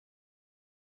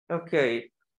Okay,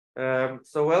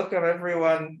 so welcome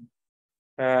everyone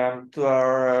to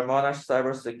our Monash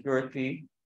Cybersecurity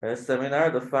Seminar,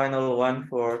 the final one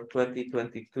for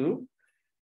 2022.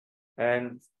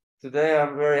 And today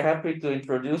I'm very happy to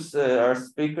introduce our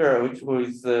speaker, who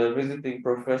is a visiting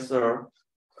professor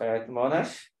at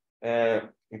Monash.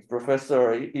 It's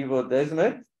Professor Yvo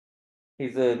Desmedt.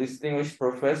 He's a distinguished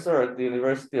professor at the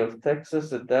University of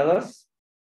Texas at Dallas.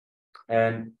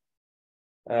 And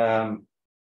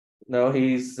no,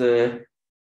 he's a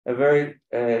very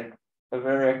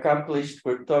accomplished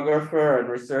cryptographer and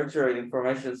researcher in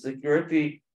information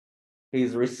security.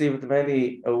 He's received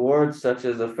many awards, such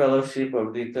as a fellowship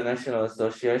of the International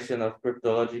Association of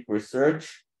Cryptologic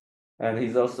Research, and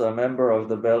he's also a member of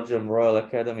the Belgium Royal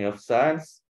Academy of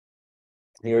Science.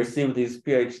 He received his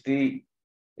PhD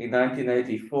in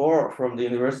 1984 from the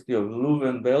University of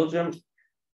Leuven, Belgium,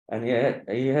 and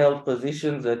he held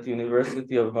positions at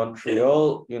University of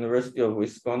Montreal, University of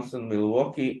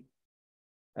Wisconsin-Milwaukee,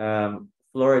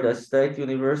 Florida State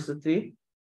University,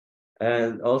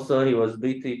 and also he was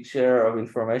BT Chair of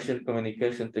Information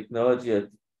Communication Technology at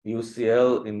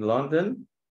UCL in London,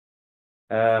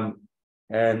 and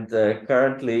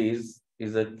currently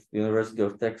is at University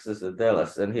of Texas at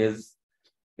Dallas, and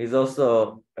he's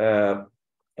also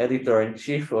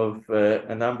editor-in-chief of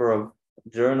a number of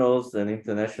journals and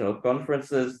international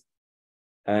conferences,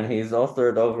 and he's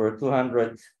authored over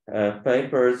 200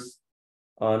 papers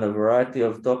on a variety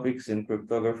of topics in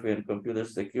cryptography and computer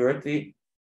security.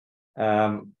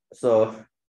 So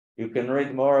you can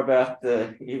read more about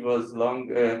Yvo's long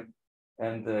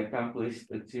and accomplished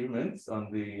achievements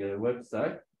on the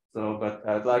website. So, but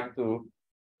I'd like to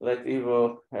let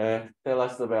Yvo tell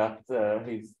us about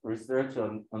his research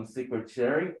on secret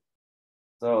sharing.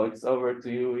 So it's over to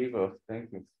you, Yvo.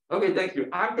 Thank you. Okay, thank you.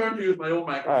 I'm going to use my own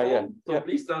microphone, so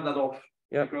please turn that off.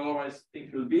 Yeah. Because otherwise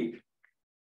things will beep.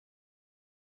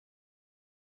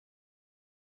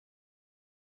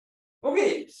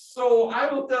 Okay, so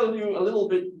I will tell you a little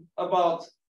bit about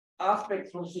aspects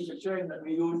from secret sharing that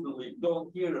we usually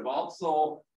don't hear about.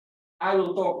 So I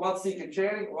will talk about secret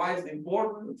sharing, why it's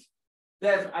important.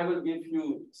 Then I will give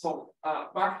you some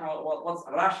background on what's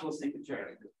rational secret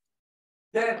sharing.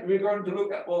 Then we're going to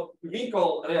look at what we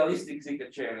call realistic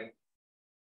secret sharing.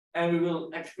 And we will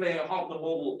explain how to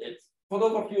model it. For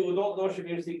those of you who don't know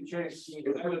Shamir's secret sharing scheme,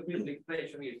 I will briefly explain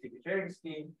Shamir's secret sharing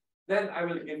scheme. Then I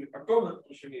will give you a comment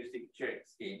on Shamir's secret sharing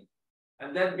scheme.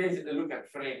 And then basically look at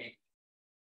framing.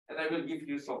 And I will give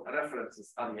you some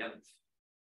references at the end.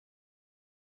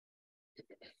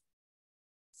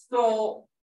 So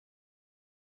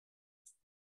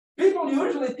people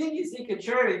usually think in secret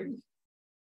sharing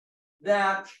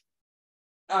that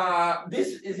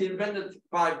this is invented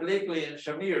by Blakely and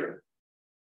Shamir,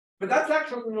 but that's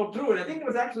actually not true. And I think it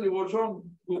was actually Wojon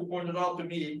who pointed out to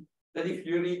me that if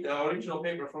you read the original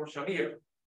paper from Shamir,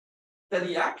 that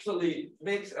he actually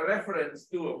makes a reference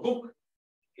to a book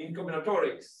in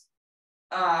combinatorics.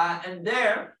 And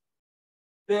there,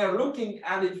 they're looking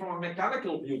at it from a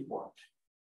mechanical viewpoint.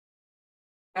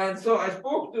 And so I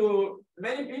spoke to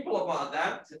many people about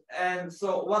that. And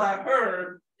so what I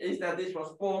heard is that this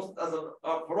was posed as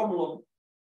a problem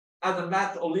at the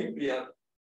Math Olympiad.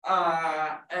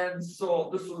 And so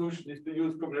the solution is to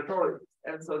use combinatorics.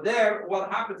 And so there,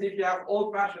 what happens if you have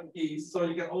old-fashioned keys, so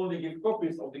you can only give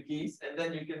copies of the keys, and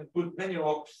then you can put many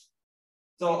locks.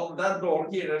 So on that door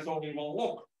here, there's only one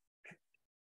lock,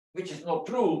 which is not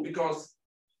true because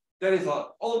there is an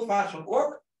old-fashioned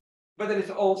lock, but there is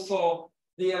also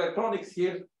the electronics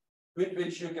here with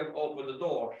which you can open the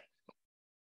door.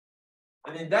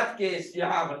 And in that case, you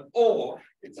have an or.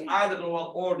 It's either the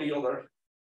one or the other.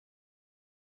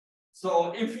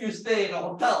 So if you stay in a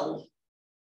hotel,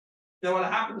 then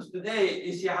what happens today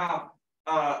is you have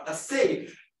a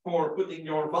safe for putting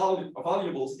your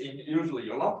valuables in, usually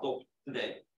your laptop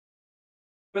today.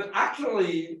 But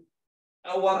actually,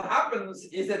 what happens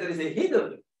is that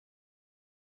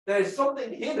there is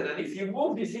something hidden. And if you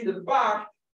move this hidden back,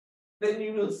 then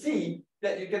you will see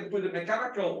that you can put a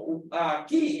mechanical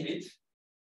key in it.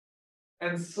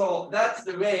 And so that's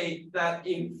the way that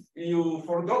if you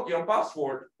forgot your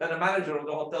password, then the manager of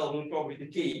the hotel will come with the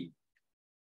key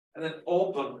and then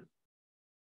open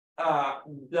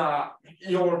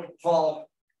your valve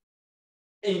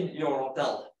in your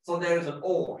hotel. So there's an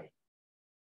or.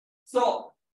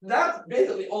 So that's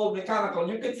basically all mechanical.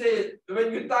 You could say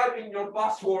when you type in your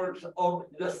password on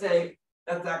the safe,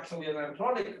 that's actually an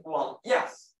electronic one.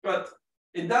 Yes, but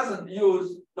it doesn't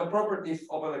use the properties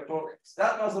of electronics.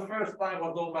 That was the first time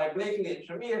was done by Blakely and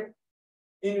Shamir,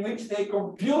 in which they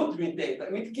compute with data.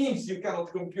 With keys, you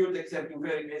cannot compute except in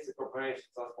very basic operations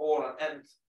as or and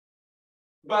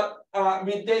But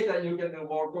with data, you can do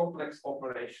more complex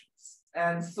operations.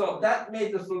 And so that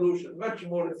made the solution much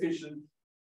more efficient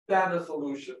than a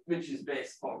solution which is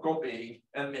based on copying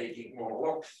and making more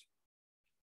locks.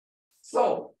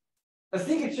 So a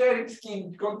secret sharing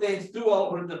scheme contains two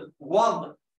algorithms.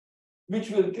 One, which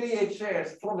will create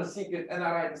shares from a secret, and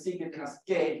I write the secret as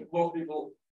K. Most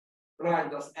people write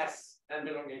it as S and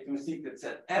belonging to a secret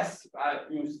set S. I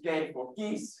use K for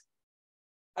keys,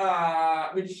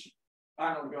 which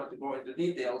I'm not going to go into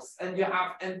details. And you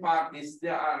have n parties, they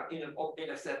are in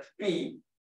a set P.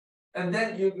 And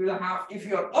then you will have, if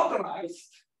you are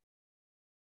authorized,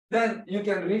 then you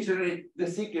can regenerate the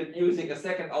secret using a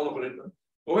second algorithm.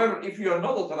 However, if you are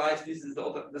not authorized, this is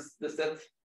the set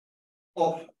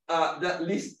of that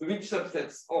list which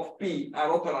subsets of P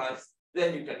are authorized,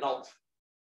 then you cannot.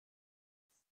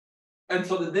 And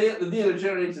so the dealer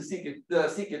generates the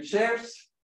secret shares.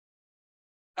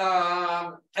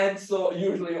 And so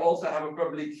usually you also have a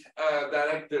public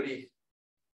directory.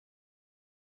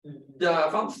 The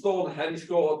Van Stone and his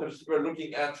co-authors were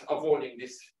looking at avoiding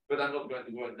this, but I'm not going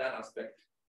to go in that aspect.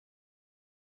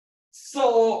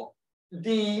 So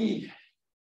the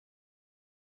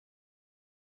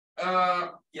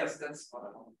yes, that's what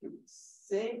I want to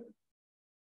say.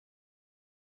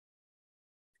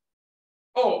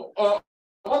 Oh,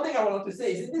 one thing I wanted to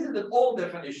say is this is an old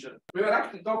definition. We were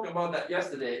actually talking about that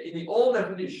yesterday. In the old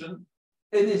definition,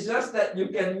 it is just that you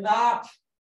cannot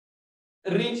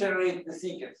regenerate the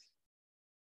secret.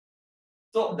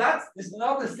 So that is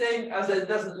not the same as it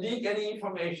doesn't leak any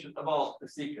information about the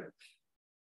secret.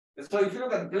 So if you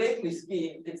look at Blakely's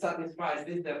scheme, it satisfies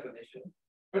this definition,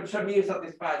 but Shamir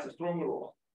satisfies a stronger one.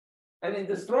 And in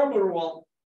the stronger one,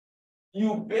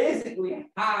 you basically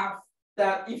have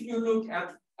that if you look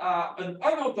at an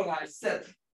unauthorized set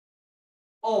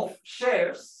of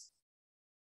shares,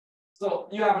 so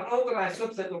you have an authorized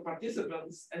subset of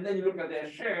participants, and then you look at their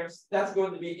shares, that's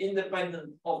going to be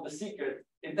independent of the secret.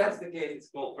 If that's the case, it's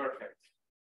called perfect.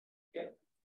 Okay.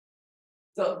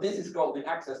 So this is called the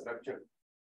access structure.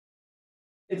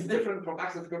 It's different from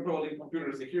access control in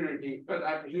computer security, but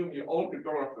I presume you're all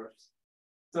cryptographers.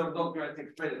 So I'm not going to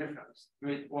explain the difference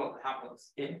with what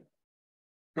happens in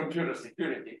computer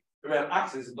security, where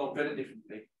access is done very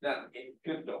differently than in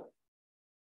crypto.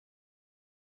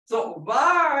 So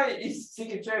why is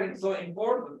secret sharing so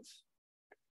important?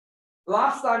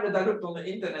 Last time that I looked on the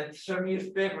internet, Shamir's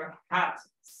paper had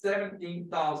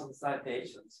 17,000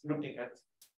 citations looking at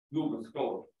Google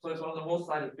Scholar. So it's one of the most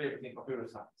cited papers in computer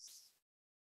science.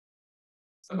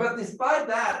 But despite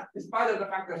that, despite the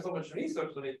fact there's so much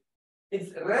research on it,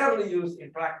 it's rarely used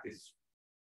in practice.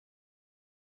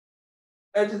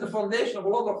 It is the foundation of a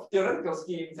lot of theoretical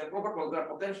schemes and protocols that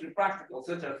are potentially practical,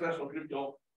 such as threshold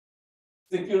crypto,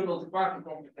 secure multi-party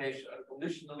computation,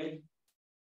 conditionally,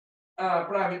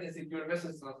 private and secure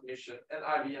message transmission, and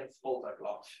IBM's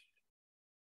multi-cloud.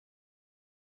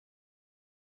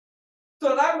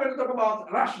 So now we're going to talk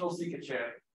about rational secret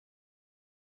sharing.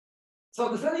 So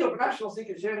the study of rational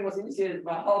secret sharing was initiated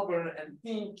by Halper and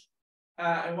Tink,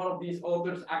 and one of these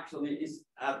authors actually is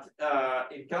at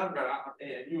in Canberra at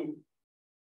ANU.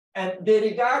 And they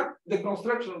regard the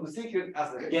construction of the secret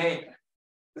as a game.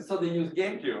 So they use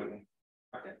game theory.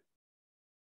 Okay.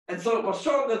 And so it was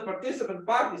shown that participant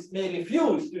parties may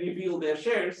refuse to reveal their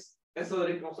shares, and so the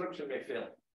reconstruction may fail.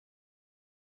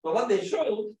 But what they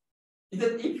showed is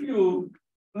that if you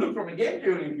look from a game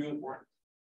theory viewpoint,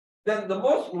 then the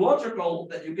most logical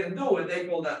that you can do, and they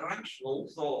call that rational.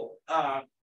 So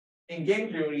in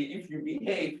game theory, if you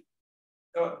behave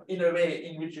in a way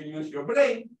in which you use your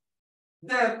brain,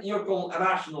 then you're called a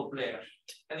rational player.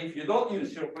 And if you don't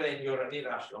use your brain, you're an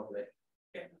irrational player.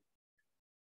 Okay.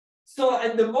 So,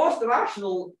 and the most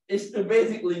rational is to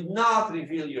basically not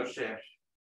reveal your shares.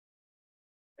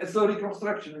 And so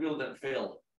reconstruction will then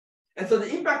fail. And so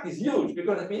the impact is huge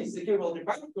because it means secure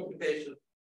multi-party computation.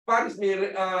 Parties may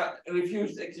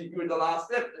refuse to execute the last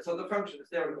step, so the function is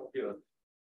never computed.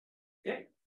 Okay?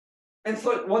 And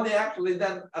so what they actually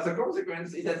then, as a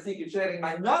consequence, is that secret sharing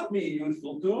might not be a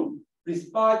useful tool,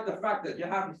 despite the fact that you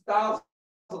have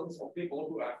thousands of people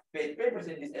who have made papers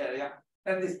in this area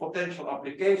and this potential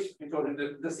application, because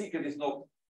the secret is not,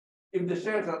 if the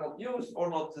shares are not used or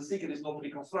not, the secret is not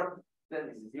reconstructed, then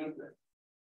this is useless.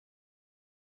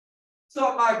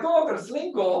 So my co-author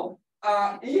Slinko,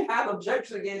 he had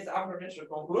objections against the aforementioned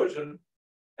conclusion,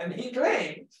 and he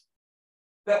claimed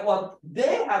that what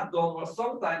they had done was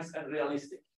sometimes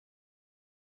unrealistic.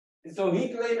 And so he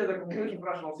claimed that the conclusion of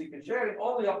rational secret sharing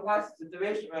only applies to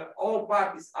situations where all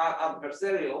parties are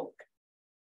adversarial,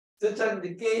 such as in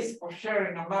the case of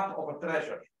sharing a map of a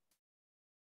treasure.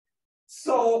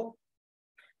 So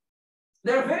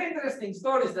There are very interesting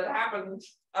stories that happened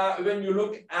when you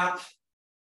look at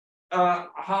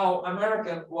how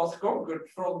America was conquered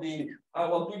from the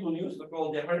what people used to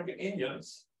call the American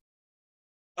Indians.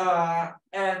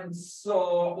 And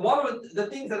so one of the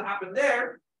things that happened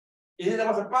there is there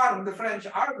was a part of the French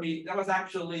army that was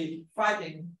actually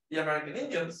fighting the American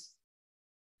Indians,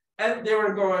 and they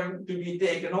were going to be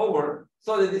taken over.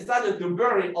 So they decided to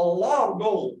bury a lot of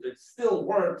gold. It's still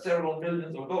worth several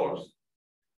millions of dollars,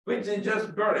 which they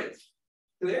just buried.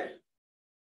 Clear?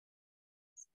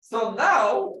 So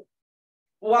now,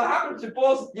 what happens?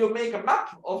 Suppose you make a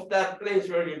map of that place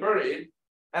where you bury it,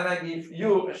 and I give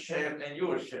you a share and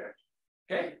you a share.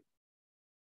 Okay?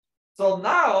 So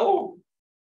now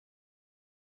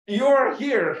you're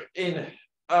here in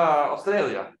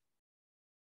Australia,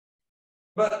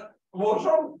 but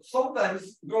Monash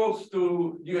sometimes goes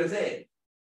to USA.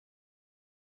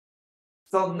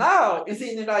 So now is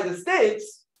in the United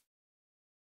States.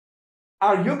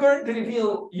 Are you going to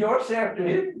reveal your share to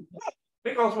him?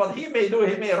 Because what he may do,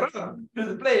 he may run to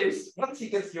the place once he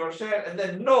gets your share and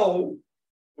then know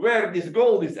where this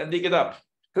gold is and dig it up.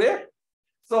 Clear?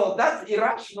 So that's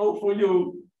irrational for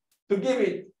you to give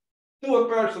it to a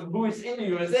person who is in the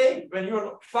USA when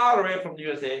you're far away from the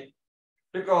USA,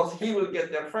 because he will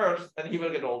get there first and he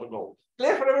will get all the gold.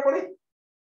 Clear for everybody?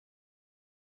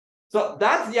 So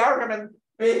that's the argument.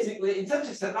 Basically, in such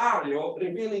a scenario,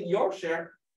 revealing your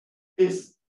share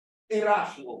is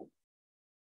irrational.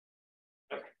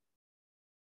 Okay.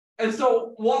 And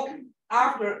so what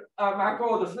after my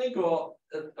co-author Slinko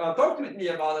talked with me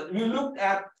about it, we looked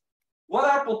at what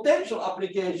are potential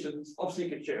applications of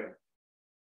secret sharing.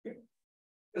 Okay.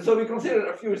 And so we considered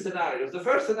a few scenarios. The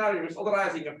first scenario is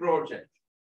authorizing a project.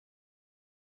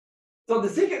 So the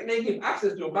secret may give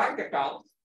access to a bank account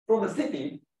from a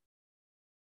city.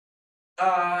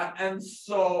 And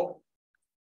so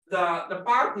the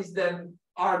parties then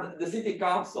are the city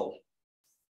council.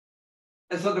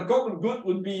 And so the common good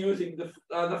would be using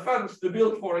the funds to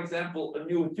build, for example, a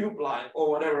new tube line or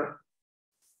whatever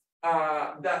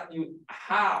that you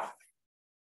have.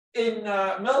 In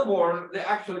Melbourne, they're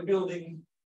actually building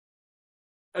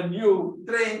a new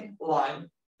train line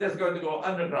that's going to go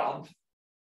underground.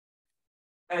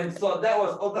 And so that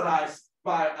was authorized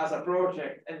as a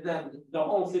project, and then the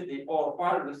whole city or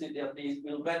part of the city at least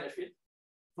will benefit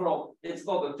from. It's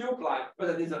not a tube line, but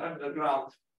it is an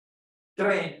underground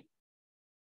train.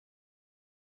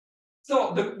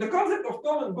 So the concept of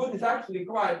common good is actually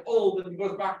quite old, and it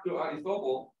goes back to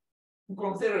Aristotle,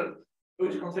 who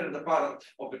is considered the parent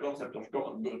of the concept of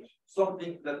common good,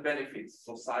 something that benefits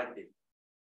society.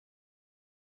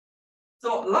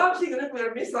 So launching a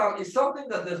nuclear missile is something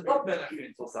that does not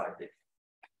benefit society.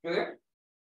 Okay?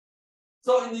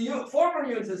 So in the former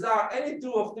USSR, any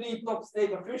 2 of 3 top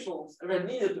state officials were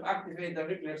needed to activate their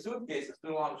nuclear suitcases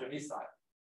to launch a missile.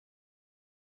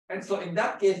 And so in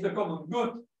that case, the common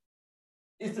good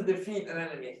is to defeat an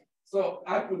enemy. So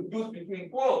I put good between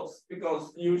quotes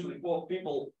because usually both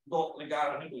people don't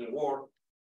regard a nuclear war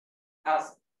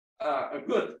as a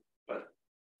good. But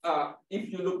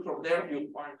if you look from their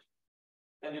viewpoint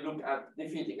and you look at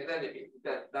defeating an enemy,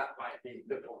 that might be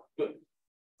the good.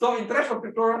 So in threshold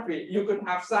cryptography, you could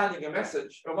have signing a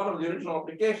message, or one of the original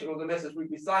applications of the message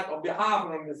would be signed on behalf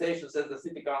of an organization such as the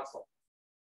city council.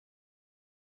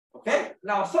 Okay,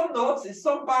 now some notes is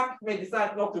some parties may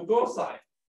decide not to go sign,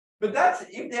 but that's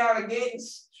if they are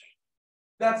against,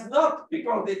 that's not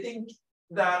because they think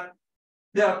that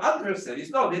they are adversaries.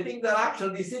 No, they think that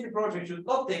actually the city project should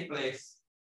not take place.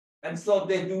 And so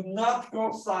they do not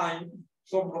go sign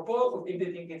some proposal if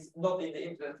they think it's not in the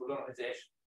interest of the organization.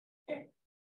 Okay.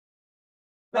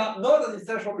 Now, note that in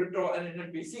threshold crypto and in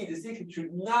NPC, the secret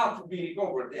should not be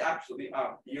recovered. They actually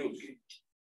are used.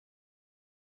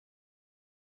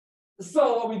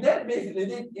 So what we then basically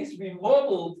did is we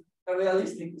modeled a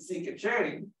realistic secret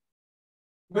sharing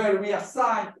where we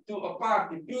assign to a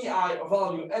party PI a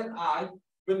value NI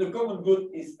when the common good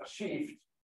is achieved.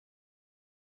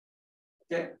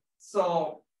 Okay,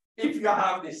 so if you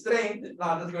have this train,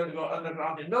 now that's going to go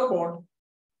underground in Melbourne,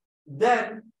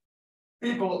 then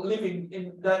people living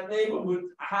in that neighborhood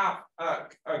have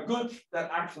a good that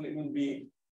actually will be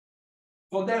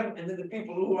for them, and then the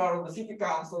people who are on the city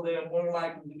council, they are more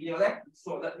likely to be elected.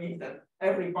 So that means that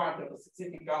every part of the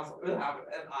city council will have an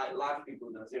NI large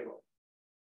equal than 0.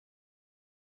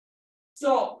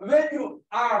 So when you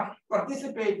are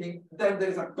participating, then there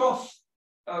is a cost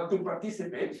to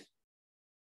participate.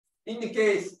 In the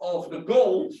case of the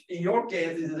gold, in your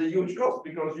case, this is a huge cost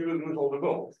because you will lose all the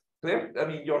gold. Clear? I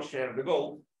mean, your share of the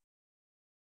gold.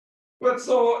 But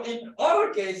so in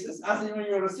other cases, as in when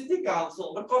you're a city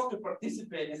council, the cost to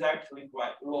participate is actually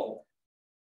quite low.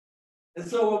 And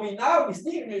so what we now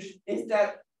distinguish is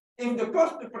that if the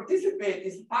cost to participate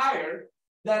is higher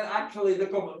than actually the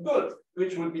common good,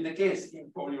 which would be the case in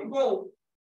for your goal,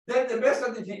 then the best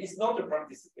strategy is not to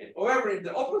participate. However, if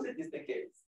the opposite is the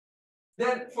case,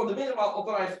 then for the minimal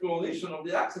authorized coalition of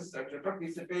the access structure,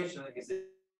 participation is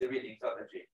the winning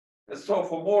strategy. And so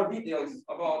for more details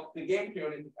about the game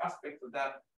theory aspect of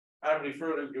that, I'm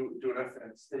referring you to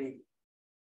reference 3.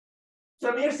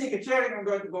 So mere secret sharing, I'm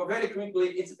going to go very quickly.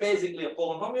 It's basically a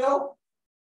polynomial,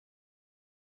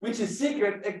 which is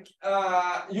secret.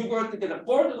 You're going to get a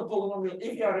point of the polynomial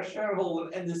if you are a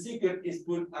shareholder and the secret is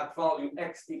put at value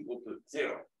x equal to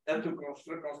 0. And to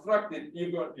construct it,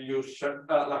 you're going to use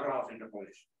Lagrange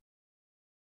interpolation.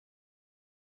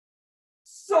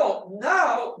 So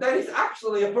now there is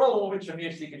actually a problem with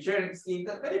Shamir secret sharing scheme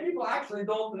that many people actually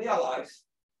don't realize,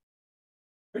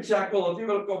 which I call a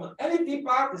trivial common. Any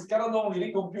parties cannot only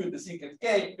recompute the secret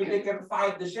K, but they can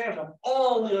find the shares of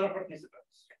all the other participants.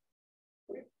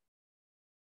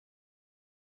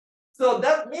 So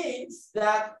that means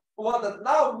that what that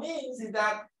now means is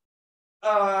that,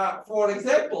 for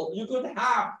example, you could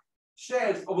have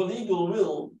shares of a legal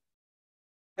will,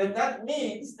 and that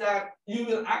means that you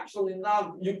will actually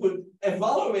now, you could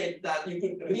evaluate that, you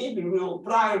could read the will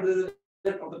prior to the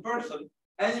death of the person,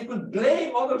 and you could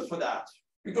blame others for that.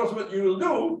 Because what you will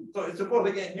do, so suppose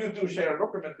again, you two share a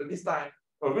document, but this time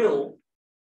a will.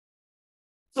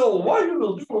 So what you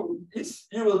will do is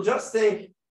you will just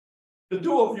say, the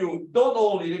two of you don't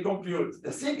only recompute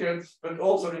the secrets, but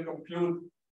also recompute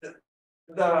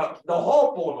the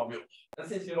whole polynomial. And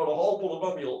since you know the whole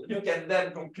polynomial, you can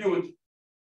then compute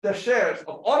the shares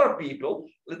of other people,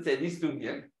 let's say these two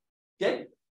here, okay?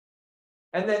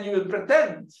 And then you will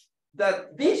pretend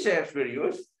that these shares were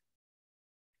used.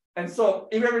 And so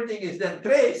if everything is then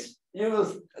traced, you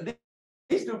will,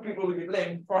 these two people will be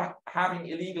blamed for having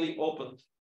illegally opened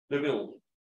the will.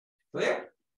 Clear?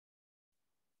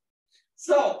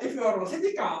 So if you are a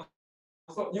city council,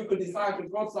 you could decide to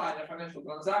co-sign a financial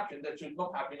transaction that should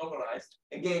not have been authorized.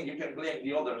 Again, you can blame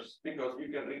the others because you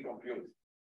can recompute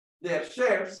their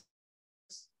shares.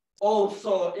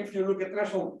 Also, if you look at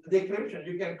threshold decryption,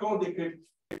 you can co-decrypt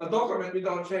a document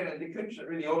without sharing decryption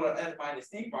with the other N minus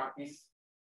T parties.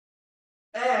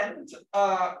 And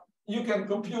you can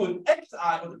compute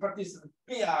XI of the participant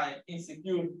PI in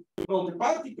secure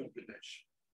multi-party computation.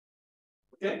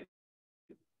 Okay?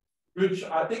 Which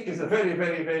I think is a very,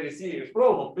 very, very serious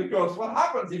problem, because what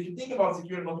happens if you think about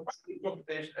secure multi-party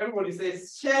computation, everybody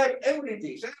says share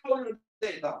everything, share all your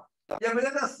data. Yeah, but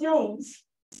that assumes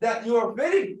that you are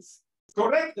very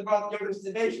correct about your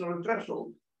estimation of the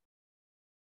threshold.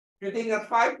 If you think that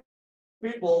 5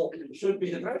 people should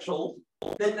be the threshold,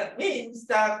 then that means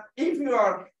that if you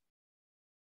are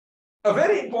a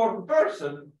very important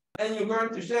person and you're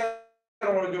going to share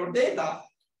all your data,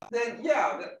 then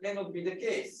yeah, that may not be the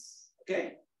case.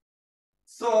 Okay.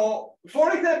 So,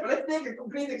 for example, let's take a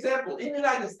concrete example. In the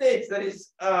United States, there is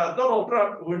Donald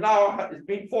Trump, who now is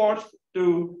being forced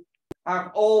to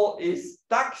have all his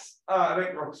tax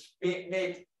records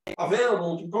made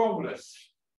available to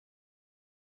Congress.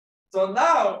 So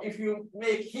now, if you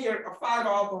make here a 5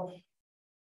 out of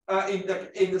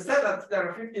in the Senate, there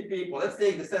are 50 people. Let's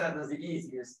take the Senate as the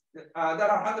easiest. There are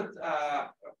 100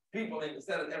 people in the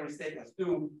Senate. Every state has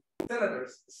 2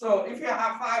 senators. So if you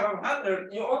have 5 of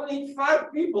 100, you only need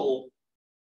 5 people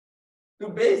to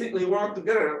basically work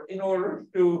together in order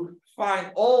to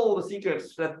find all the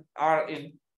secrets that are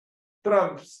in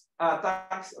Trump's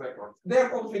tax records. They're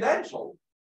confidential,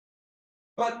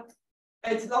 but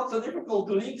it's not so difficult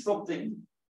to leak something.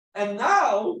 And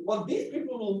now, what these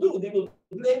people will do, they will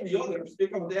blame the others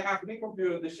because they have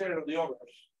recomputed the share of the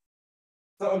others.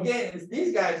 So again, it's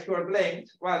these guys who are blamed,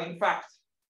 while in fact,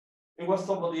 it was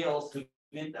somebody else who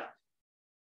did that.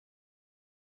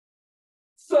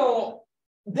 So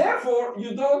therefore,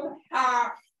 you don't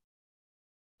have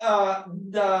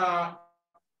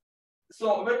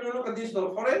so when you look at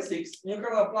digital forensics, you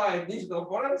can apply digital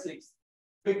forensics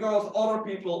because other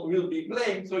people will be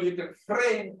blamed, so you can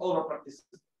frame other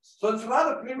participants. So it's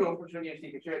rather trivial for Shamir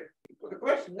secret sharing. But the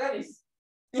question then is,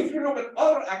 if you look at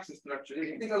other access structures, if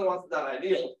you think of what's that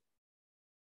ideal,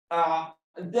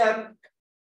 then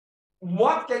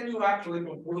what can you actually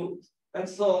conclude? And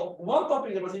so one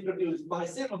topic that was introduced by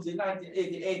Simmons in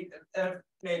 1988 and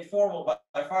made formal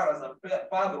by Faras and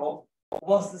Padrov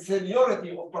was the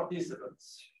seniority of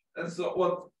participants. And so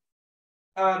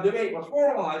what the way it was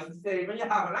formalized is say, when you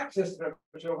have an access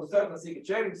structure of a certain secret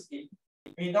sharing scheme,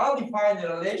 we now define the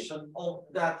relation of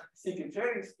that secret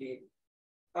sharing scheme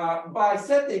by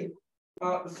setting,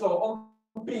 so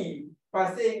on P,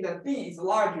 by saying that P is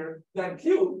larger than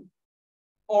Q,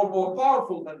 or more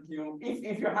powerful than Q,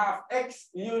 if you have X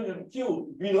union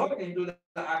Q belonging to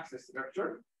the access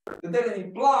structure, then it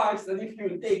implies that if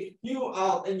you take Q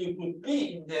out and you put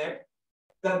P in there,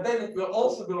 then it will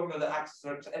also belong to the access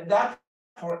structure. And that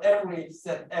for every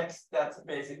set X that's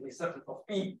basically subset of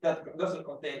P that doesn't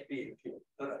contain P and Q.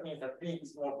 So that means that P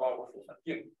is more powerful than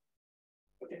Q.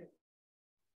 Okay.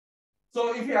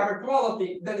 So if you have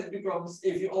equality, then it becomes,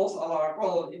 if you also allow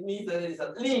equality, it means that it is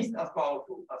at least as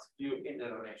powerful as Q in the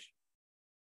relation.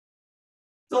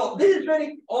 So this is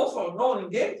very also known in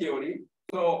game theory.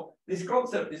 So this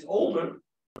concept is older.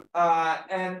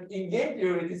 And in game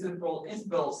theory, this is called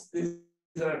Isbell's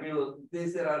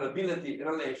desirability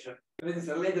relation. It is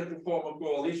related to form a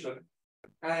coalition.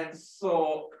 And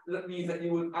so that means that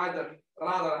you would either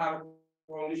rather have a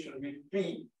coalition with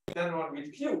P than one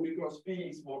with Q, because P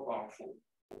is more powerful,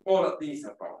 or at least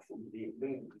as powerful.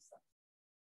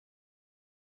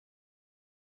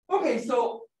 Okay,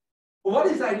 so what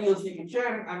is ideal secret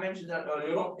sharing? I mentioned that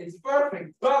earlier on. It's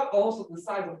perfect, but also the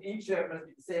size of each share must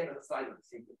be the same as the size of the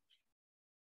secret.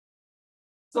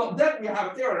 So then we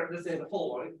have a theorem that says the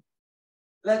following.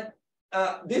 Let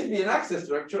this be an access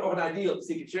structure of an ideal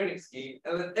secret sharing scheme,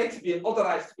 and let X be an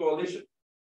authorized coalition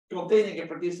containing a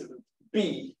participant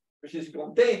B, which is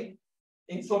contained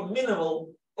in some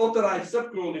minimal authorized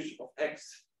subcoalition of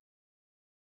X.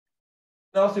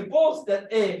 Now suppose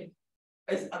that A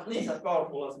is at least as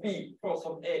powerful as B for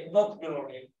some A not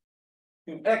belonging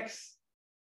to X,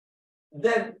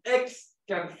 then X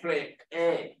can frame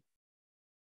A.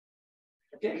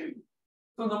 Okay?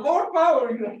 So the more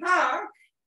power you have,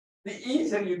 the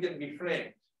easier you can be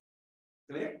framed.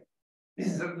 Clear? This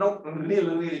is not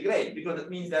really great, because it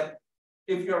means that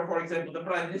if you're, for example, the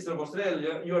Prime Minister of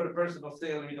Australia, you're the person of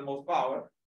Australia with the most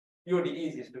power, you're the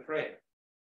easiest to frame.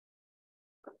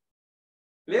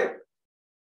 Clear?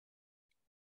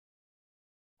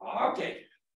 Okay.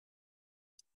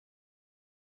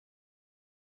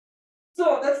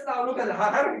 So let's now look at the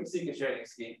hierarchical secret sharing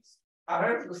schemes.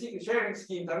 Hierarchical secret sharing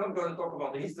schemes, I'm not going to talk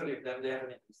about the history of them, they have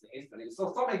an interesting history.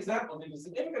 So some examples, if a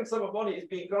significant sum of money is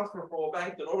being transferred from a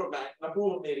bank to another bank, an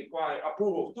approval may require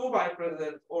approval of 2 vice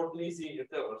presidents or 3 senior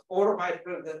tellers, or a vice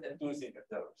president and 2 senior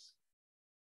tellers.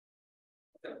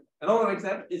 Okay. Another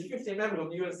example is 15 members of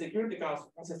the UN Security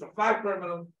Council consists of 5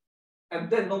 permanent and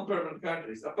 10 non-permanent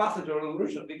countries. A passage or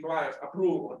resolution requires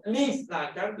approval of at least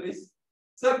 9 countries,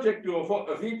 subject to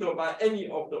a veto by any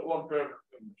of the 1 permanent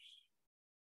members.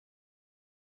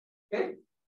 Okay.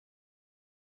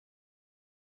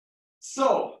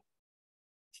 So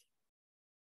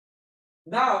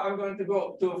now I'm going to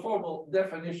go to a formal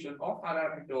definition of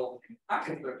hierarchical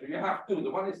access structure. You have 2. The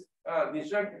one is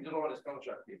disjunctive, the other one is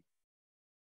constructive.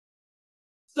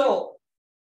 So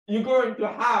you're going to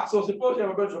have, so suppose you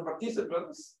have a bunch of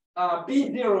participants.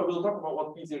 P0, we'll talk about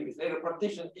what P0 is later,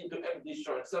 partitioned into empty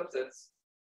short subsets.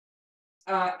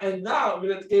 And now we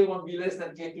let K1 be less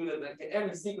than K2 less than K,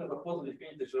 every sequence of positive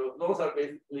integers. So those are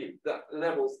basically the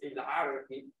levels in the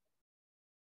hierarchy.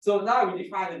 So now we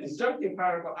define a disjunctive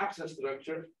hierarchical access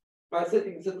structure by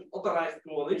setting such authorized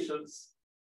coalitions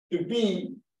to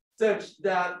be such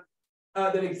that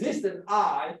there exists an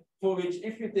I for which,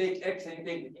 if you take X and you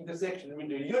take the intersection with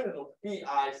the union of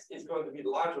PI's, is going to be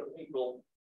larger or equal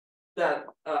than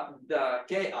the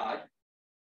KI.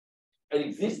 An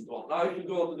exists one. Now, if you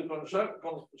go to the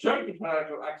conjunctive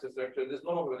hierarchical access structure, this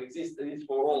no longer exists, it is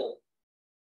for all.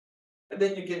 And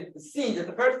then you can see that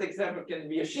the first example can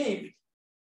be achieved,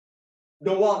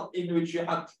 the one in which you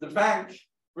had the bank,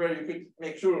 where you could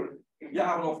make sure you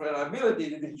have enough reliability.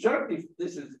 The disjunctive,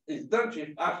 this is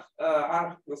disjunctive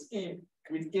hierarchical scheme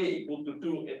with K equal to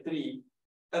 2 and 3.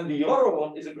 And the other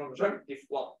one is a conjunctive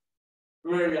one,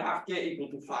 where you have K equal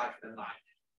to 5 and 9.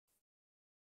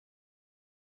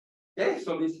 Okay,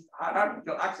 so these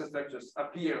hierarchical access structures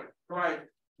appear quite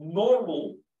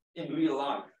normal in real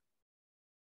life.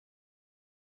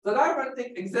 So now I'm going to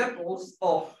take examples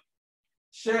of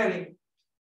sharing.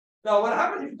 Now, what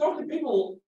happens if you talk to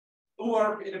people who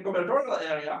are in the combinatorial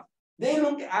area, they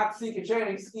look at secret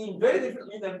sharing scheme very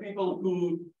differently than people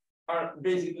who are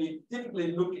basically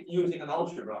typically using an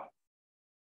algebra.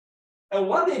 And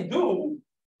what they do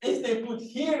is they put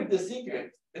here the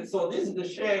secret. And so this is the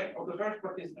share of the first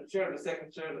participant, share the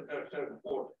second, share the third, share the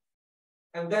fourth.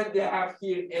 And then they have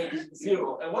here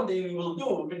H0. And what they will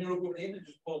do when you look at the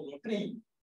integers module 3,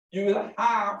 you will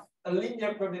have a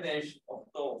linear combination of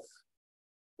those.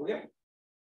 Okay?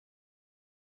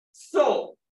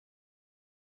 So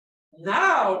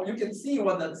now you can see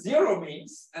what that 0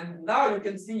 means, and now you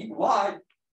can see why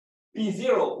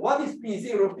P0. What is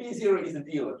P0? P0 is a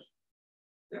dealer.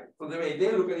 Yeah. So the way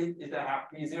they look at it is they have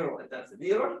P0 and that's a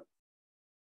dealer.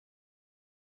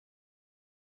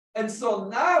 And so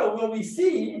now what we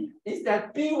see is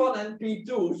that P1 and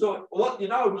P2. So what you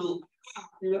now will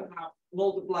have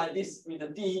multiply this with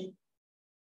a T.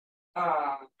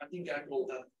 I think I call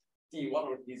that T1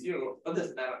 or T0. It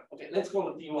doesn't matter. Okay, let's call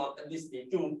it T1 and this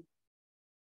T2.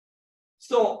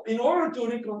 So in order to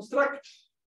reconstruct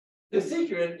the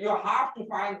secret, you have to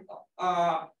find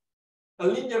a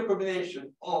linear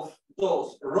combination of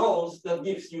those rows that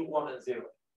gives you 1 and 0.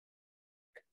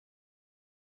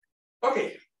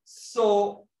 Okay,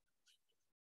 so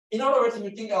in other words, if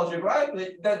you think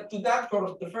algebraically, that to that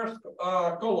the first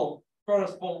column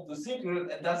corresponds to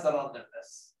secret, and that's the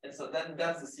randomness. And so then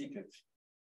that's the secret.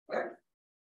 Right?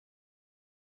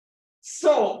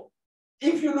 So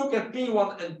if you look at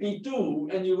P1 and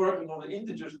P2 and you're working on the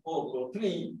integers modulo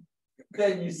 3,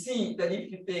 then you see that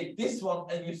if you take this one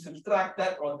and you subtract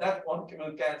that one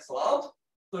will cancel out.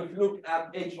 So if you look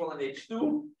at H1 and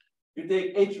H2, you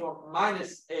take H1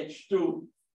 minus H2,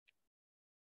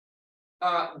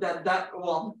 then that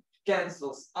one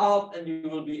cancels out and you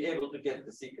will be able to get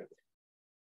the secret.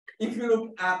 If you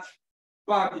look at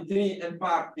party 3 and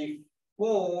party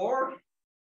 4,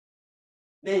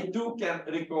 they too can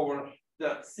recover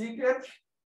the secret.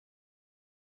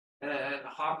 And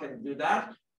how can you do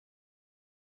that?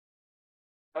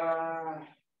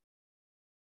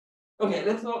 Okay,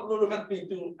 let's not look at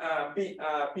P2,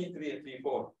 P3 and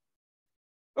P4.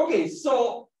 Okay,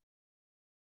 so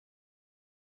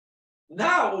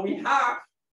now what we have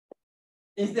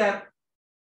is that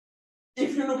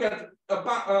if you look at a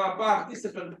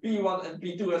participant P1 and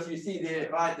P2, as you see, they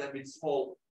write them with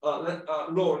small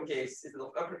lowercase instead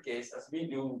of uppercase, as we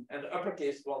do, and the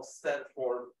uppercase ones stand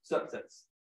for subsets.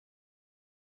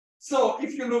 So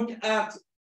if you look at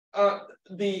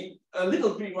the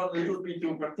little P1, little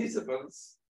P2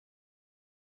 participants,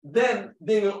 then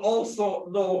they will also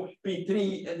know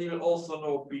P3 and they will also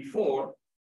know P4.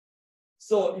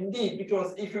 So indeed,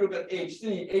 because if you look at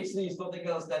H3, H3 is nothing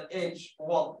else than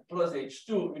H1 plus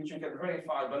H2, which you can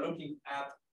verify by looking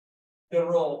at the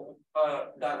row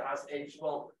that has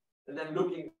H1, and then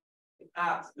looking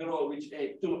at the row which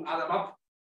H2, add them up,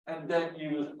 and then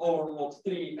you overload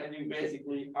 3, and you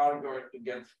basically are going to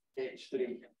get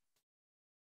H3.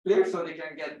 Clear? So they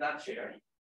can get that share.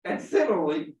 And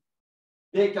similarly,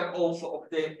 they can also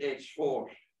obtain H4.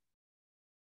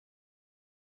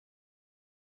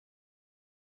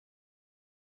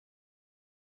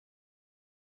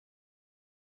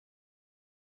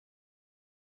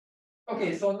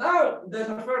 Okay, so now there's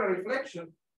a further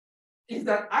reflection, is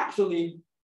that actually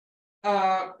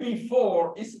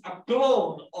P4 is a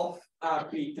clone of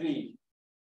P3.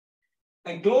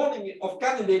 And cloning of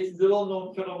candidates is a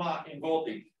well-known phenomenon in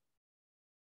voting.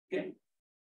 Okay,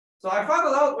 so I found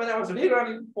it out when I was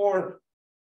rerunning for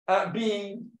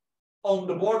being on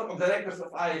the board of directors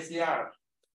of IACR.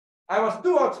 I was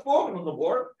too outspoken on the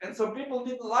board, and so people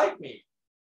didn't like me.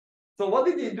 So what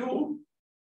did they do?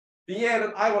 The year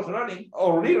that I was running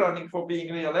or rerunning for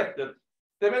being re-elected,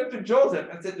 they went to Joseph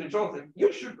and said to Joseph,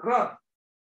 you should run.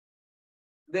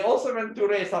 They also went to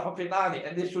Ray Safafinani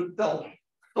and they should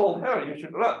told her you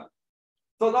should run.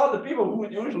 So now the people who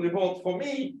would usually vote for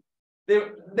me,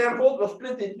 their vote was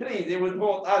split in 3. They would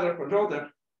vote either for Joseph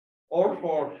or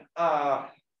for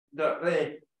the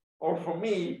Ray or for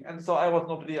me, and so I was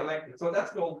not re-elected. So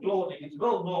that's called cloning. It's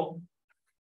well known.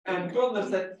 And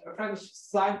Condorcet, a French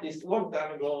scientist, long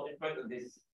time ago invented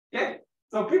this. Okay,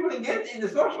 so people engaged in the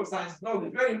social science know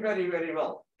this very, very, very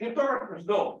well. Cryptographers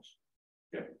don't.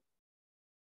 Okay.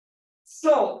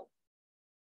 So,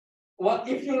 what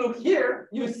if you look here,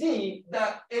 you see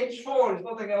that H4 is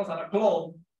nothing else than a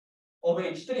clone of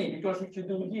H3, because if you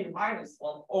do here minus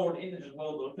 1 over the integer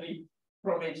modulo 3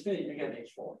 from H3, you get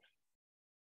H4.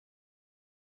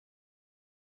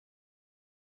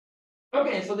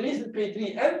 Okay, so the reason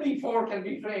P3 and P4 can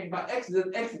be framed by X is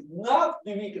that X is not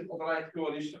the weakest authorized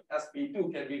coalition, as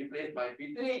P2 can be replaced by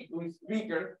P3, who is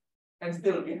weaker, and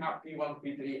still we have P1,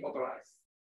 P3 authorized.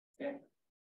 Okay?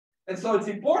 And so it's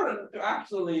important to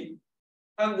actually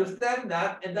understand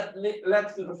that, and that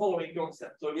leads to the following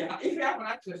concept. So if you have an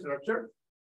access structure,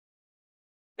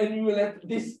 and you let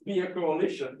this be a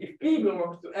coalition, if P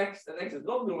belongs to X and X does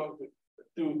not belong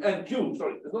and Q,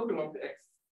 sorry, does not belong to X,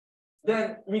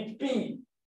 then with P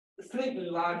slightly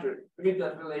larger with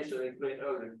that relation I explained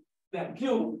earlier than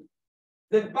Q,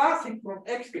 then passing from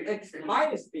X to X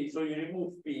minus P, so you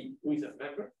remove P, who is a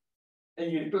member,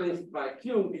 and you replace it by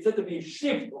Q, is said to be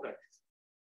shift of X.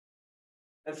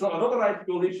 And so an authorized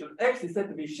coalition X is said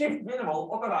to be shift minimal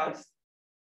authorized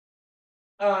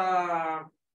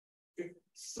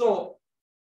so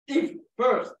if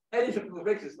first any set of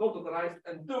x is not authorized,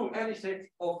 and two, any set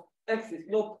of x is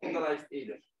not authorized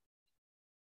either.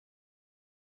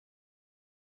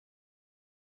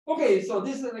 Okay, so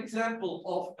this is an example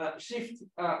of shift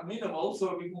minimal.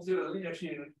 So we consider a linear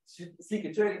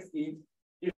secret sharing scheme.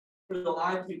 If the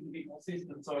line to be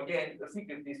consistent, so again, the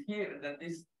secret is here, and then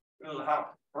this will have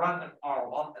random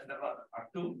R1 and then random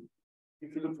R2.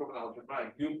 If you look from an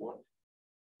algebraic viewpoint.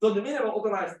 So the minimal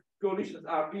authorized coalitions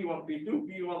are P1, P2,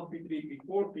 P1, P3,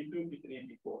 P4, P2, P3,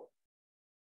 P4.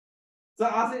 So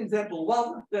as in example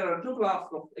 1, there are two classes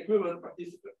of equivalent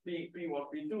participants, P1,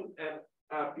 P2, and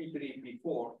P3,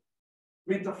 P4,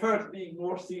 with the first being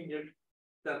more senior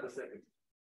than the second.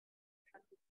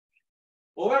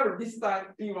 However, this time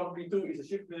P1, P2 is a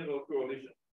shift minimal coalition,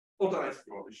 authorized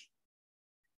coalition.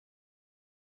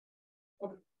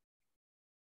 Okay.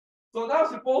 So now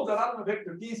suppose the random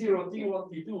vector T0, T1,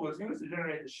 T2 was used to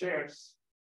generate the shares.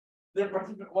 Then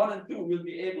participant 1 and 2 will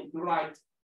be able to write.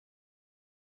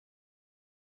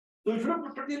 So if you look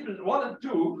at participants 1 and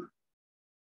 2,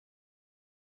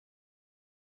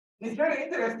 it's very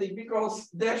interesting because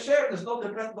their share does not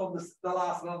depend on the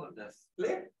last randomness.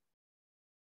 Clear?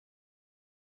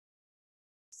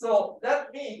 So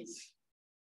that means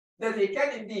that they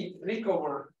can indeed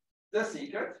recover the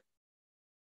secret,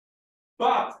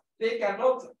 but they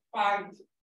cannot find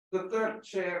the third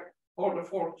share or the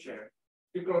fourth share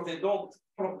because they don't,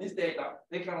 from this data,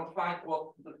 they cannot find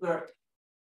what the third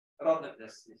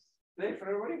randomness is. Clear for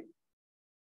everybody?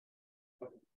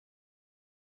 Okay.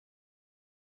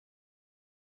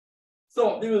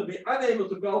 So they will be unable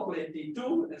to calculate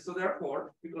T2, and so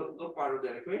therefore, because it's not part of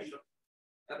their equation,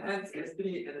 and hence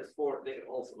S3 and S4, they can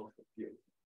also not compute.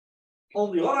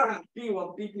 On the other hand,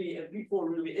 P1, P3, and P4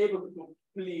 will be able to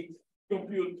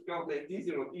compute, calculate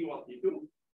T0, T1, T2,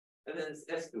 and then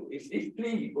S2. If these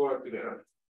three go together,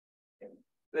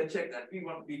 let's check that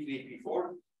P1, P3,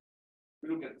 P4. We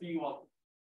look at P1,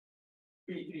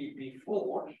 P3,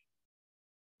 P4.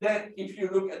 Then if you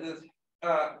look at the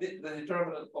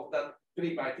determinant of that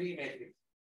 3 by 3 matrix,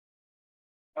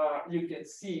 you can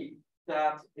see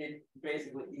that it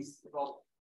basically is not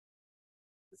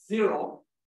 0.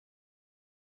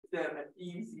 Then an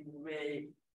easy way.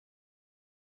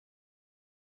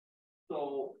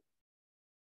 So,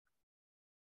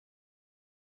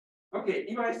 okay,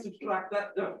 if I subtract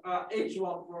that the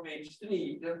H1 from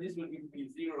H3, then this will give me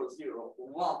 0, 0,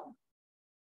 1.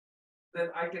 Then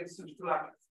I can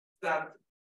subtract that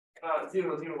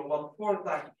 0, 0, 1, 4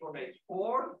 times from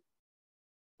H4.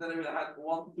 Then I will add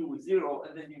 1, 2, 0,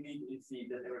 and then you immediately see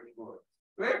that everything works.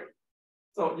 Clear?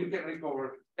 So you can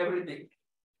recover everything.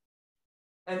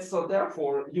 And so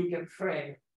therefore you can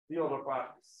frame the other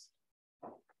parties.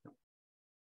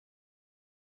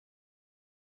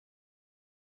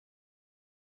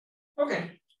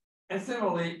 Okay. And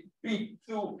similarly, P2,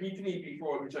 P3,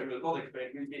 P4, which I will not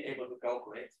explain, will be able to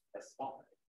calculate as one.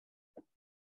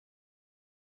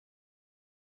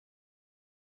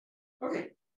 Okay.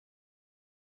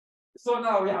 So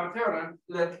now we have a theorem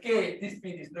that K, this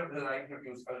P is term that I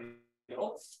introduced earlier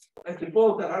on, and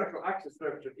suppose the hierarchical access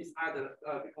structure is either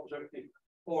conjunctive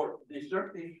or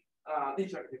disjunctive,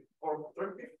 or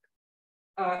conjunctive,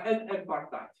 and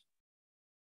bipartite.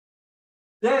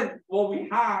 Then what we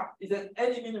have is that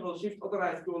any minimal shift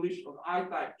authorized coalition of I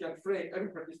type can frame every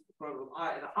participant from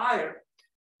I and higher,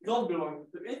 not belonging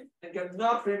to it, and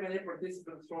cannot frame any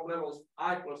participants from levels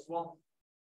I plus 1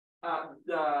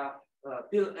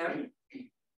 till M.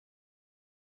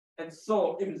 And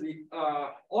so if the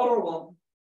other one,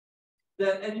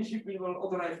 then any shift minimal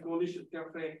authorized coalition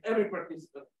can frame every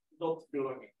participant not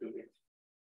belonging to it.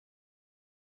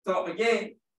 So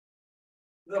again,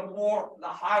 the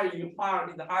higher you are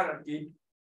in the hierarchy,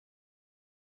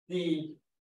 the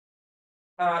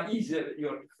easier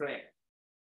your frame.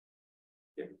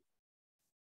 Okay.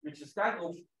 Which is kind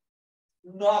of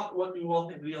not what you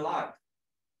want in real life.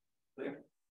 Okay.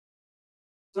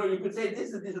 So you could say this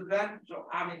is the disadvantage of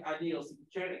having ideal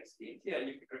sharing schemes. Yeah,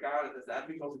 you can regard it as that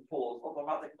because it falls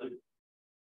automatically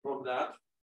from that.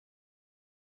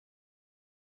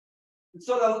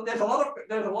 So there's a lot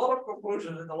of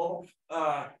conclusions and a lot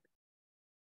of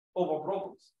over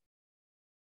problems.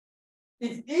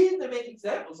 It's easy to make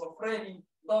examples of framing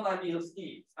non-ideal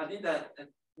schemes. I did that and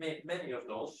made many of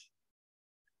those.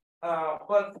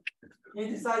 But we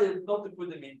decided not to put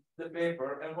them in the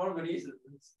paper, and one of the reasons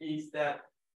is that,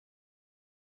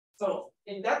 so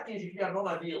in that case, if you are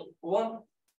non-ideal, one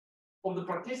of the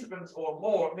participants or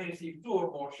more may receive 2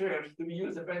 or more shares to be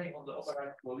used depending on the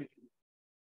authorized coalition.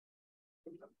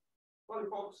 Well,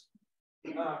 folks,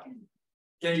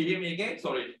 Can you hear me again?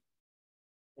 Sorry.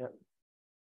 Yeah.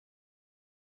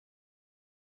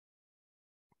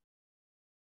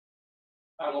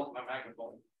 I lost my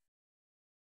microphone.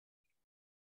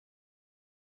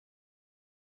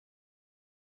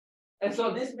 And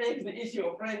so this makes the issue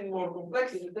of framing more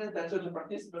complex in the sense that certain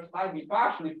participants might be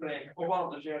partially framed for one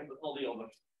of the shares but not the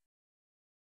others.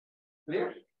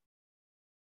 Clear?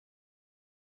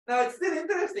 Now it's still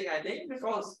interesting, I think,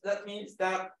 because that means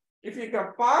that if you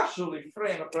can partially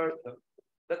frame a person,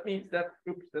 that means that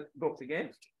oops, that goes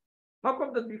against. How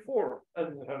come that before I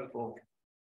didn't have it wrong?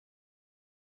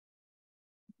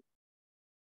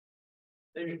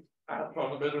 Maybe I have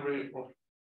found a better way of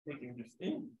taking this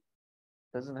in.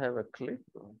 Doesn't have a clip.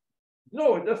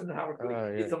 No, it doesn't have a click. Yeah.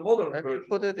 It's a modern Have version. you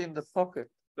put it in the pocket?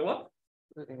 The what?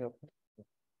 Put it in your pocket.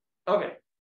 Okay.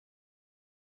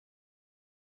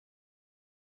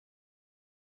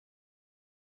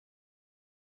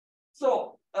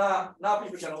 So now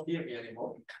people cannot hear me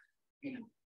anymore.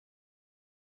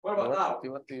 What about now? Do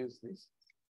you want to use this?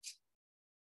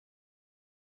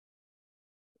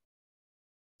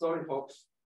 Sorry, folks.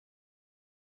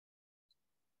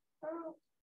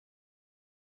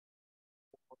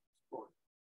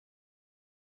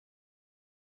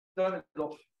 Turn it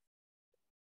off.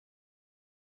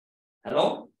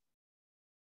 Hello?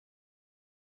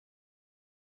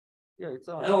 Yeah, it's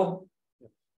on. Hello?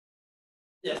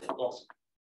 Yes, of course.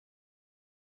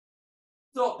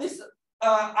 So this,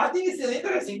 I think it's still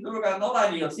interesting to look at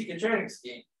non-ideal secret sharing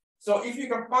scheme. So if you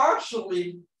can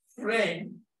partially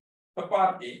frame a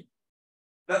party,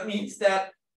 that means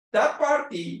that that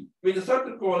party with a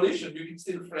certain coalition, you can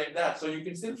still frame that. So you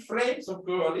can still frame some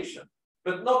coalition,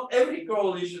 but not every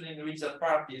coalition in which that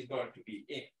party is going to be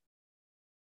in.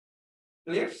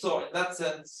 Clear? So in that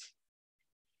sense,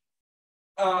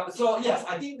 so yes,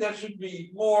 I think there should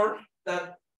be more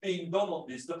that being done on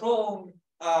this. The problem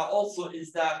also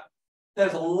is that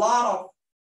there's a lot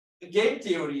of game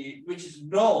theory which is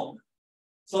known.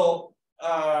 So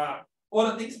one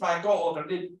of the things my co-author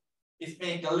did is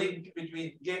make a link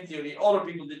between game theory. Other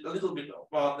people did a little bit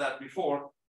about that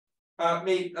before.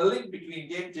 Made a link between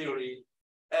game theory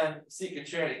and secret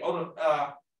sharing.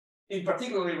 In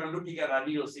particular, we're looking at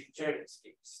ideal secret sharing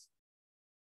schemes.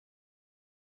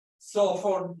 So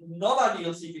for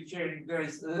non-ideal secret sharing, there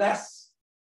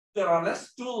are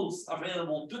less tools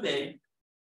available today.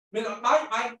 But it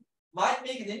might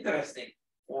make it interesting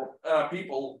for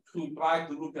people who try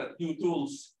to look at new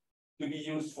tools to be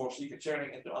used for secret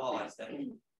sharing and to analyze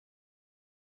them.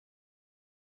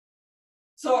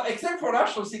 So except for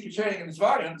rational secret sharing and its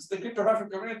variants, the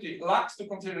cryptographic community lacks to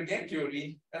consider game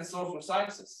theory and social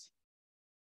sciences.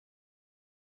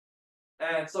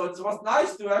 And so it was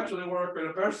nice to actually work with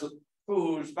a person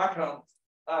whose background,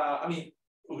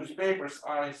 whose papers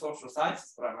are in social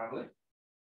sciences primarily,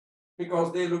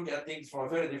 because they look at things from a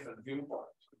very different viewpoint.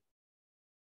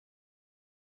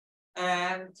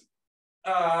 And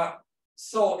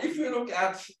so if you look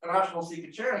at rational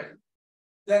secret sharing,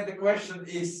 then the question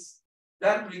is,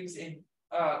 that brings in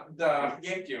the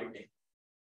game theory.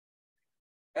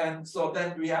 And so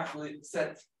then we actually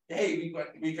said, hey,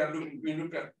 we can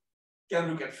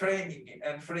look at framing,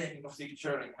 and framing of secret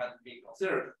sharing had to be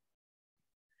considered.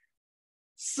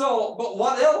 So, but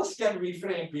what else can we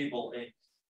frame people in?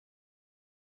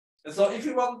 And so if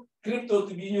you want crypto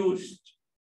to be used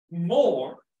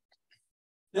more,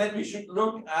 then we should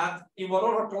look at in what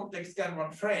other context can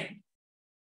one frame.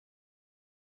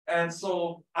 And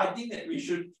so I think that we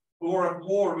should work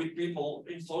more with people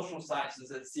in social sciences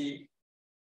and see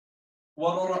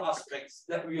what other aspects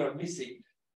that we are missing.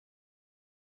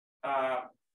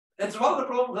 That's one of the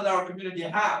problems that our community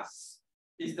has,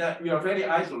 is that we are very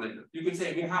isolated. You could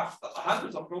say we have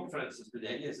hundreds of conferences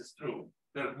today. Yes, it's true.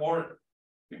 There are more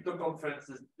crypto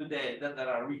conferences today than there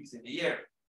are weeks in the year.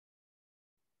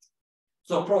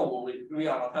 So probably we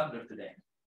are 100 today,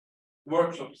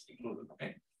 workshops included,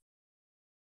 okay?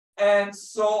 And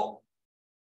so,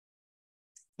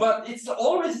 but it's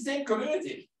always the same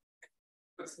community.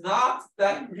 It's not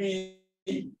that we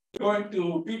going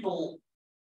to people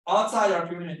outside our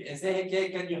community and say, hey,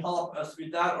 can you help us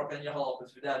with that, or can you help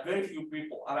us with that? Very few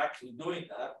people are actually doing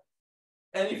that.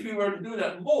 And if we were to do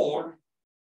that more,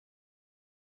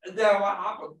 then what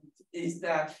happens is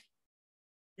that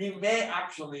we may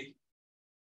actually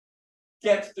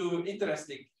get to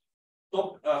interesting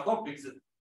topics that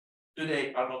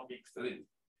today are not being studied.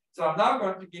 So I'm now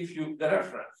going to give you the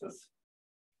references.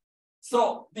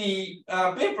 So the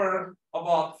paper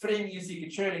about framing and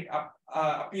secret sharing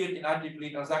appeared in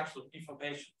IEEE Transaction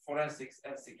Information Forensics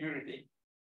and Security,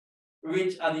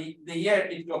 which at the year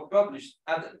it got published,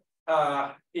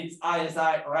 its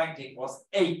ISI ranking was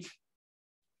 8.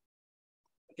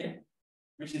 Okay,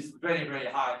 which is very, very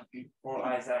high for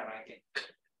ISI ranking.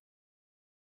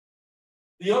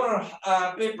 The other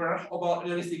paper about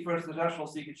realistic first international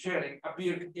secret sharing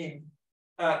appeared in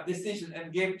Decision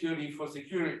and Game Theory for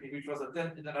Security, which was a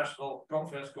 10th international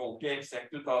conference called GameSec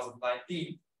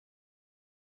 2019.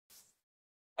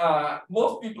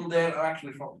 Most people there are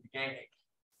actually from the gaming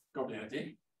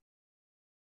community.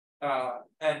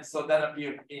 And so that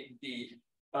appeared in the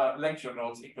lecture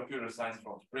notes in computer science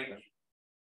from Springer.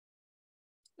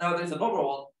 Now there's another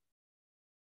one.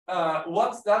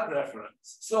 What's that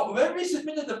reference? So when we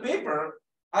submitted the paper,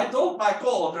 I told my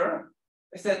co-author,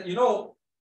 I said, you know,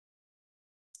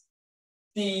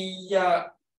 the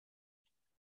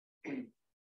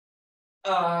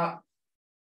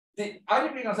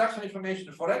identity transaction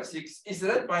information forensics is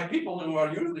read by people who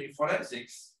are using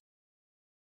forensics.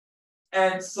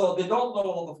 And so they don't know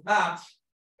a lot of math.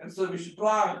 And so we should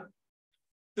try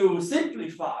to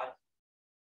simplify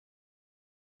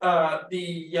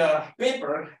the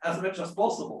paper as much as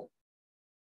possible.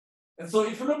 And so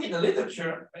if you look in the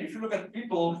literature, and if you look at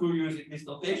people who use this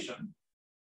notation,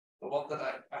 the one that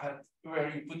I had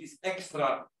where you put this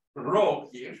extra row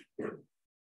here,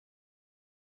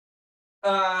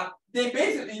 they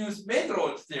basically use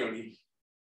matroids theory.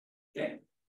 Okay,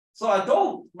 so I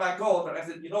told my co-author, I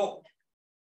said, you know,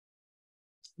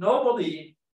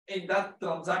 nobody in that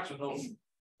transaction knows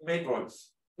matroids.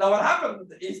 Now what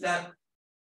happened is that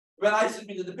when I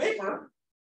submitted the paper,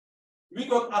 we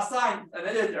got assigned an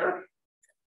editor,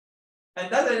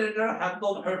 and that editor had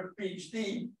done her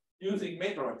PhD using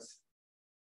matroids.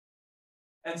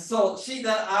 And so she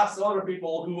then asked other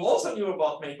people who also knew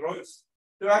about matroids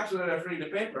to actually referee the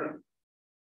paper.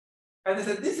 And they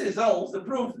said, this resolves the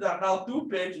proof that now 2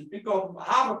 pages become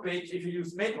half a page if you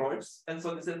use matroids. And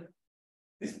so they said,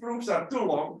 these proofs are too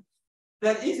long.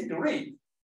 They're easy to read,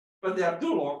 but they are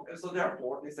too long. And so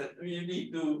therefore, they said,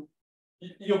 you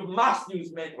must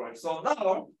use matroids. So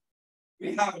now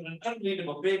we have an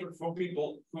unreadable paper for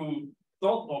people who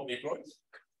don't know matroids.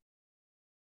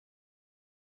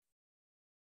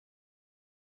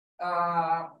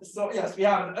 So yes, we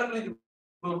have an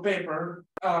unreadable paper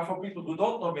for people who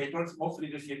don't know matroids. Most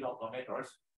readers here don't know matroids.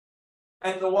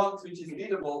 And the ones which is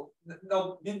readable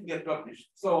didn't get published.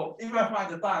 So if I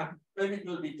find the time, maybe it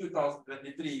will be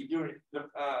 2023 during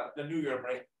the New Year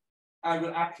break, I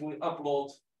will actually upload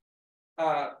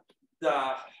to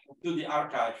the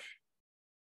archive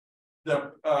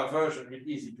the version with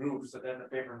easy proofs, so then the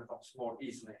paper becomes more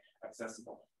easily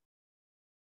accessible.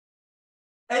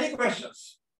 Any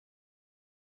questions?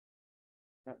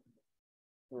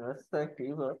 Yes, thank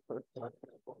you.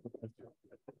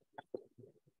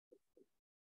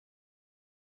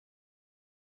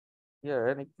 Yeah,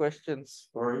 any questions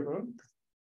for you?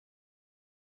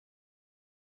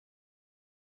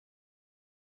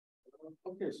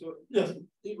 Okay, so Yes.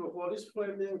 Yvo, for this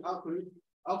framing, how could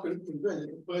you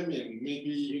prevent framing?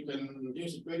 Maybe you can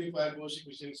use a verifiable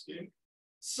sequencing scheme.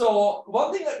 So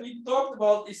one thing that we talked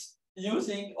about is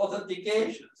using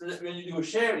authentication. So that when you do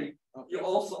sharing, you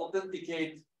also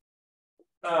authenticate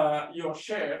your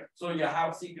share. So you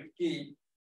have a secret key,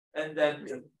 and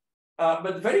then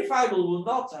but verifiable will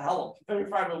not help.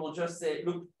 Verifiable will just say,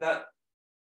 look, that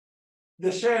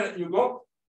the share that you got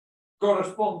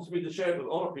corresponds with the share that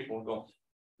other people got.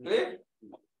 Clear?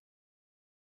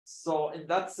 So in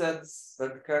that sense,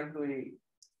 But can't we,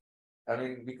 I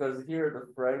mean, because here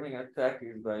the framing attack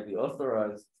is by the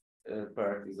authorized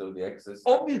parties of the access.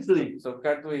 obviously, So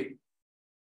can't we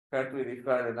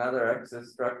define another access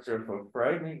structure for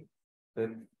framing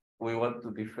that we want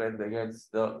to defend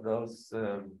against those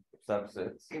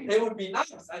subsets? it would be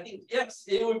nice. I think, yes,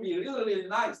 it would be really, really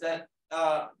nice that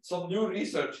some new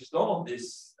research is done on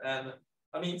this. And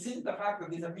I mean, since the fact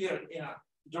that this appeared in a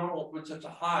journal with such a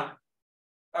high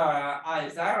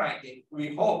ISI ranking,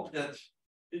 we hope that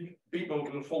people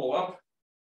will follow up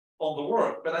on the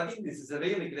work. But I think this is a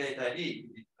really great idea.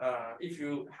 If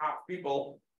you have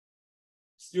people,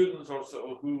 students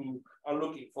also, who are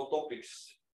looking for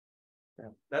topics,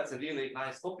 that's a really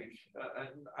nice topic,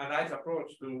 a nice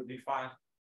approach to define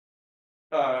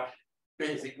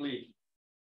basically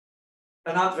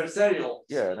an adversarial,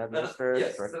 Yeah, an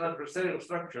adversarial structure. an adversarial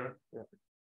structure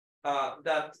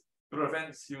that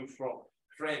prevents you from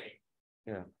framing.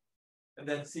 Yeah. And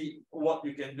then see what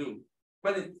you can do.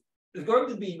 But it's going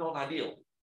to be non-ideal.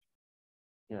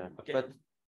 Yeah. Okay.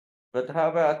 But how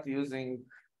about using,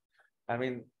 I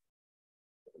mean,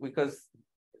 because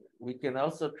we can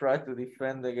also try to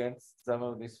defend against some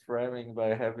of this framing by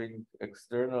having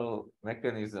external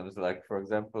mechanisms, like, for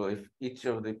example, if each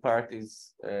of the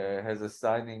parties has a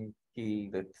signing key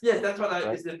that. Yes, that's what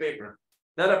is the paper.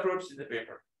 That approach is the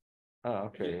paper. Oh,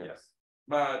 okay. Yes.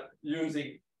 But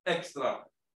using extra,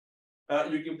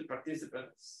 you give the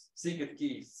participants secret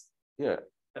keys. Yeah.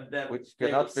 And then which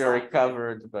cannot be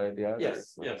recovered by the others.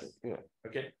 Yes, okay. yes. Yeah.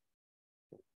 Okay.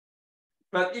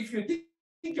 But if you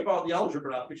think about the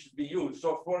algebra which is being used,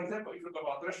 so for example, if you look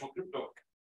about threshold crypto,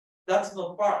 that's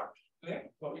not part.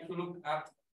 Okay? So if you look at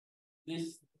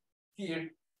this here,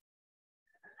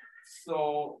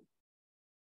 so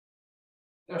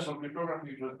threshold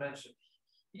cryptography was mentioned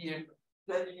here,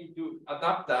 then you need to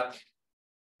adapt that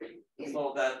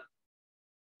so that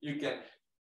you can,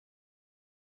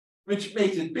 which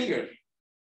makes it bigger.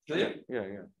 Clear? Yeah,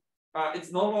 yeah.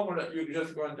 It's no longer that you're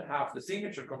just going to have the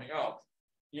signature coming out.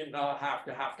 You now have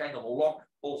to have kind of a lock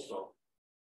also.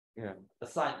 Yeah. A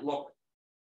signed lock.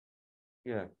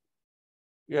 Yeah.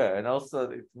 Yeah, and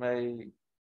also it may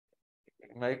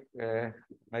make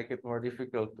it more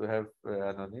difficult to have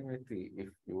anonymity if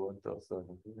you want also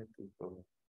anonymity.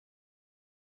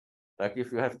 Like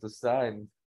if you have to sign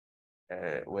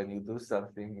when you do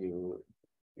something,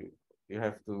 you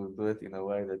have to do it in a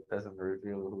way that doesn't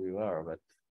reveal who you are, but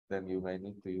then you may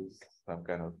need to use some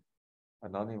kind of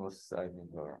anonymous signing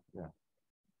or yeah.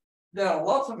 There are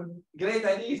lots of great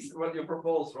ideas what you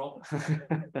propose, Rob.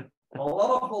 A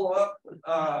lot of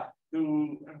follow-up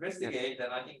to investigate,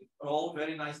 and I think all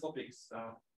very nice topics.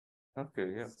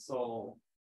 Okay, yeah. So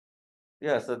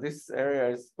yeah, so this area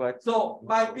is quite. So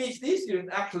my PhD student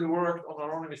actually worked on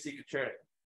anonymous secret sharing.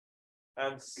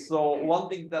 And so one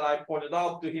thing that I pointed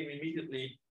out to him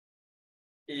immediately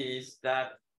is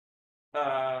that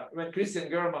when Christian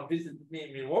German visited me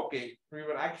in Milwaukee, we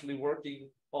were actually working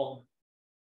on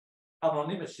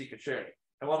anonymous secret sharing.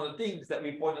 And one of the things that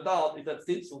we pointed out is that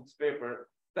Stinson's paper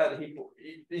that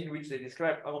in which they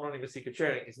describe anonymous secret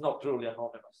sharing is not truly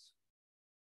anonymous.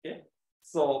 Okay,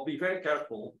 so be very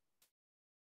careful.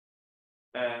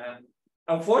 And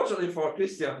unfortunately for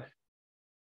Christian,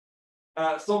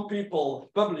 some people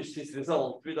published his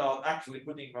result without actually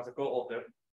putting him as a co-author.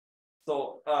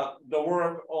 So the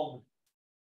work on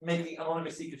making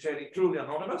anonymous secret sharing truly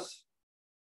anonymous,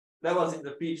 that was in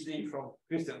the PhD from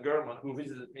Christian German, who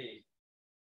visited me.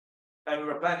 And we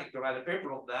were planning to write a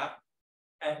paper on that.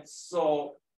 And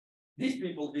so these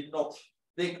people did not,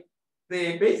 they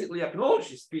basically acknowledged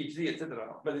his PhD,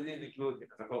 etc., but they didn't include him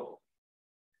as a co-author.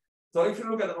 So if you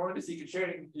look at anonymous secret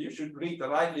sharing, you should read the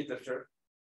right literature,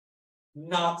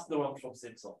 not the one from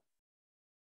Stinson.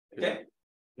 Okay?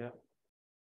 Yeah.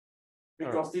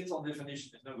 Because Stinson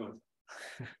definition is no good.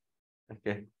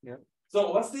 Okay. Yeah.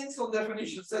 So what Stinson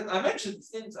definition said, I mentioned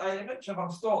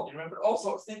Van Stone, you remember?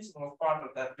 Also Stinson was part of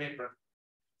that paper.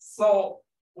 So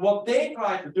what they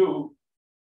try to do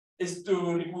is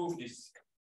to remove this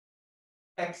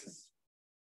excess.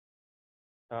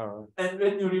 And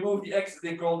when you remove the excess,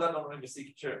 they call that anonymous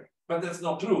secret sharing. But that's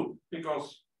not true,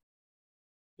 because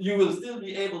you will still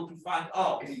be able to find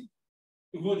out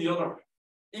who the other,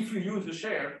 if you use the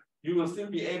share, you will still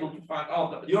be able to find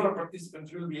out that the other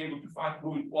participants will be able to find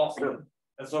who it was.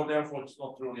 And so therefore it's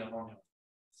not truly anonymous.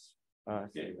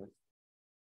 Okay.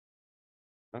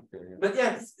 Okay. Yeah. But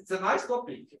yes, it's a nice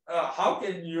topic. How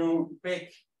can you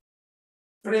make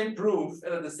frame proof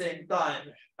and at the same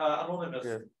time anonymous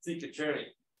secret sharing?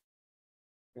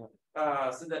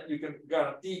 So that you can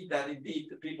guarantee that indeed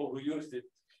the people who used it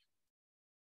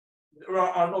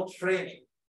are not framing.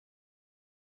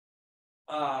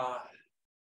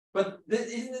 But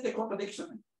isn't it a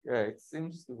contradiction? Yeah, it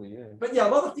seems to be, yeah. But yeah,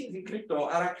 a lot of things in crypto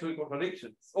are actually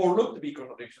contradictions, or look to be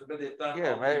contradictions, but they turn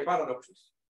out to be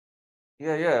paradoxes.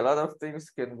 Yeah, a lot of things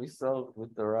can be solved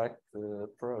with the right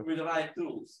approach. With the right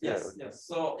tools, yes, Yeah. yes.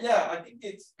 So yeah, I think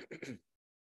it's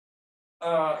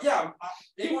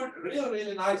it would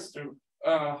really nice to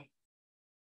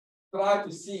try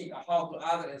to see how to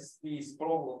address these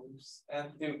problems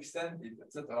and to extend it,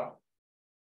 etc.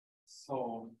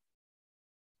 So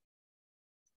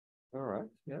all right,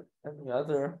 yeah. Any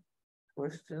other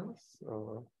questions?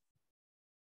 Or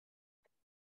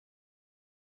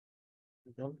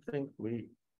I don't think we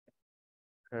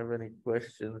have any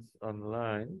questions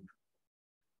online.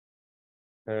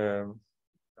 No,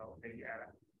 maybe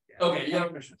okay, you have a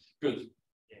question. Good.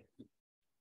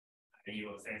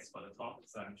 Yvo, thanks for the talk.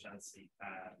 So I'm Shansi,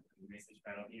 the research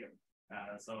panel here.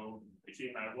 So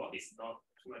actually my work is not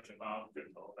too much about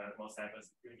crypto, but more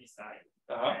cybersecurity side.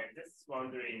 And just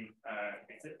wondering,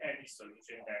 is there any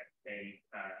solution that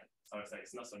sorry,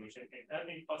 it's not solution,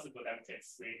 any possible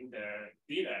evidence in the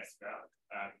data as well,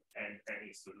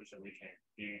 the solution we can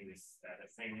deal with the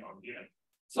thing on dealer.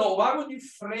 So why would you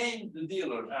frame the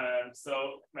dealer?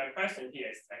 So my question here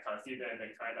is, I consider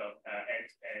the kind of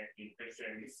end-to-end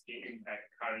encryption scheme that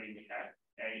currently we have,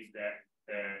 and if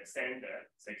the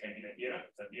sender, so it can be the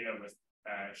dealer was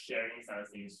sharing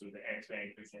something through the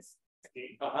end-to-end encryption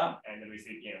scheme, and the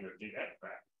recipient will do that,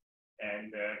 right?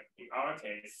 And in our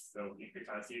case, so if we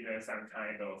consider some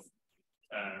kind of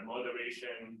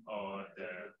moderation or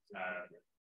the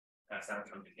some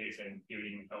computation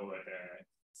during over the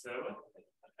server,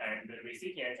 and the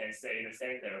recipient can say the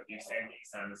sender, you sending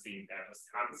something that was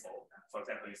harmful. For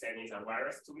example, you sending some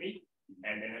virus to me,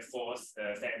 and then force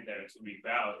the sender to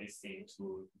reveal this thing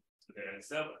to the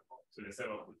server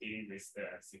who dealing with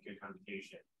the secure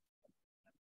computation.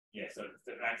 Yeah, so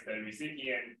like the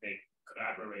recipient, they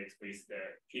collaborate with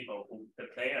the people the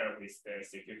player with the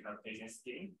secure computation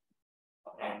scheme.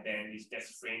 And then it's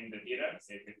just frame the dealer.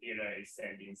 So if the dealer is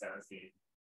sending something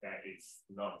that is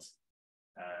not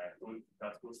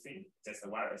good thing, just a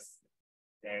virus,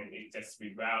 then it just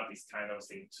reveal this kind of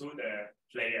thing to the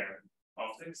player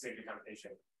of the secure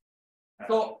computation.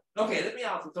 So, okay, let me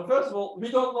answer. So first of all,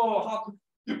 we don't know how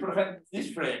to prevent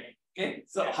this framing. Okay,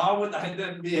 so how would I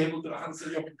then be able to answer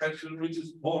your question, which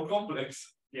is more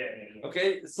complex? Yeah.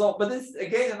 Okay, so, but this is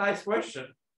again a nice question.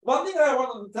 One thing I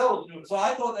wanted to tell you, so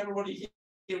I thought everybody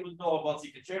here would know about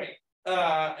secret sharing.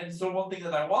 And so one thing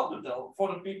that I want to tell for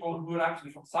the people who are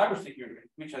actually from cybersecurity,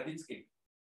 which I did skip,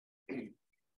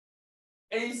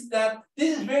 is that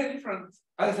this is very different.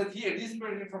 As I said here, this is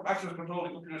very different from access control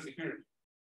and computer security.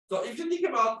 So if you think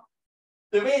about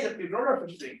the way that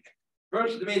cryptographers think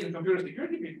versus the way that computer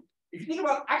security people, if you think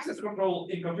about access control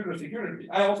in computer security,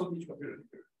 I also teach computer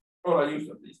security, or I use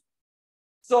at least.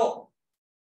 So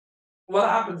what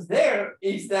happens there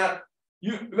is that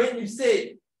when you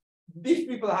say these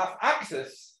people have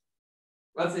access,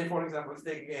 let's say, for example, let's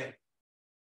take again,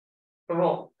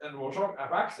 Ron and Rochon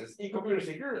have access in computer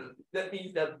security. That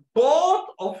means that both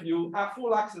of you have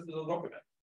full access to the document.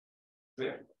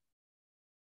 Clear?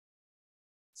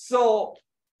 So,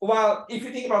 while if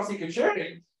you think about secret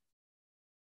sharing,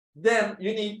 then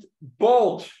you need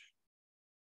both.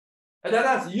 And that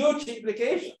has huge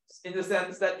implications in the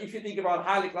sense that if you think about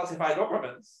highly classified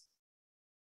documents,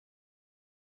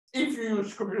 if you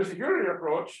use computer security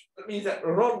approach, that means that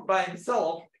Ron by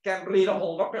himself can read a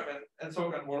whole document, and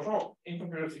so can Monash in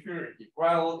computer security.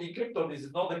 While in crypto, this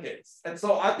is not the case. And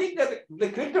so I think that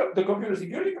the computer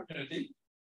security community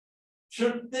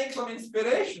should take some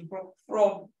inspiration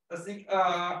from the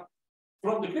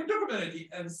crypto community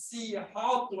and see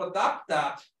how to adapt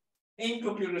that in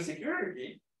computer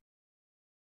security,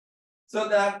 so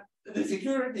that the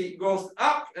security goes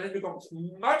up and it becomes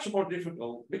much more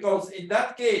difficult. Because in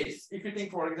that case, if you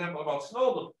think, for example, about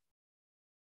Snowden,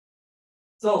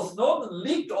 so Snowden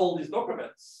leaked all these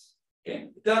documents. Okay,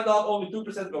 it turned out only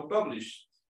 2% got published.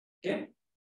 Okay,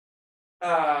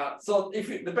 so if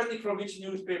you, depending from which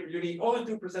newspaper you read, only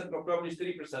 2% got published,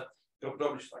 3% got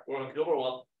published, like one of the other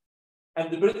one. And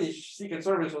the British Secret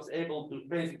Service was able to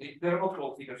basically, they're not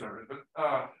called Secret Service, but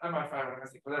MI5 or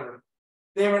whatever.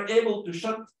 They were able to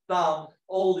shut down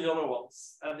all the other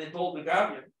ones. And they told the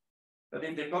Guardian that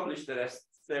if they published the rest,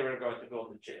 they were going to go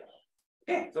to jail.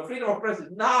 Okay, so freedom of press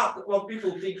is not what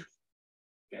people think.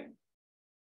 Okay.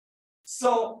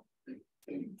 So,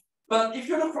 but if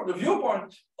you look from the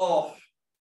viewpoint of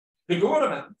the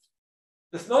government,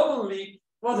 the Snowden leak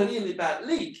was a really bad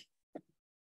leak.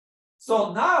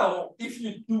 So now, if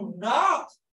you do not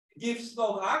give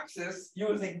Snowden access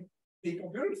using the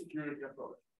computer security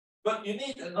approach, but you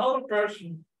need another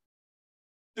person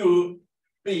to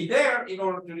be there in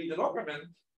order to read the document,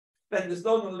 then the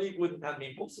Snowden leak wouldn't have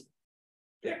been possible.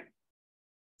 Yeah.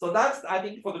 So that's, I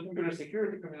think, for the computer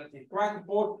security community, quite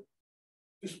important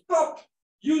to stop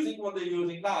using what they're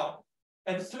using now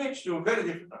and switch to a very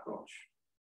different approach.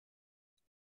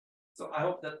 So I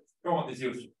hope that comment is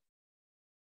useful.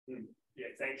 Yeah,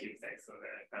 thank you. Thanks for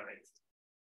the comment.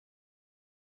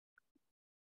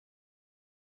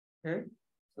 Okay,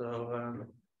 so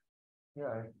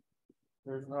yeah, if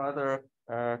there's no other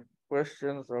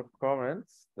questions or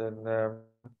comments, then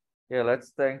yeah,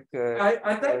 let's thank.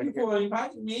 I thank you for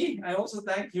inviting me. I also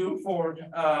thank you for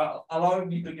allowing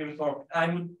me to give a talk.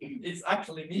 It's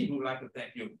actually me who would like to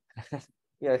thank you.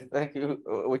 Yes, thank you.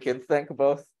 We can thank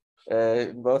both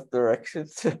in both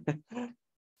directions.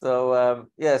 So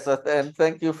yes, and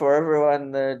thank you for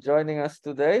everyone joining us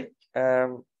today.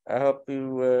 I hope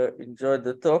you enjoyed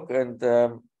the talk, and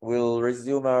we'll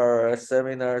resume our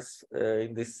seminars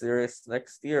in this series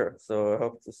next year. So I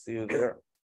hope to see you there.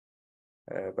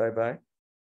 Bye-bye.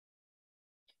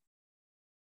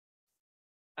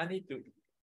 I need to.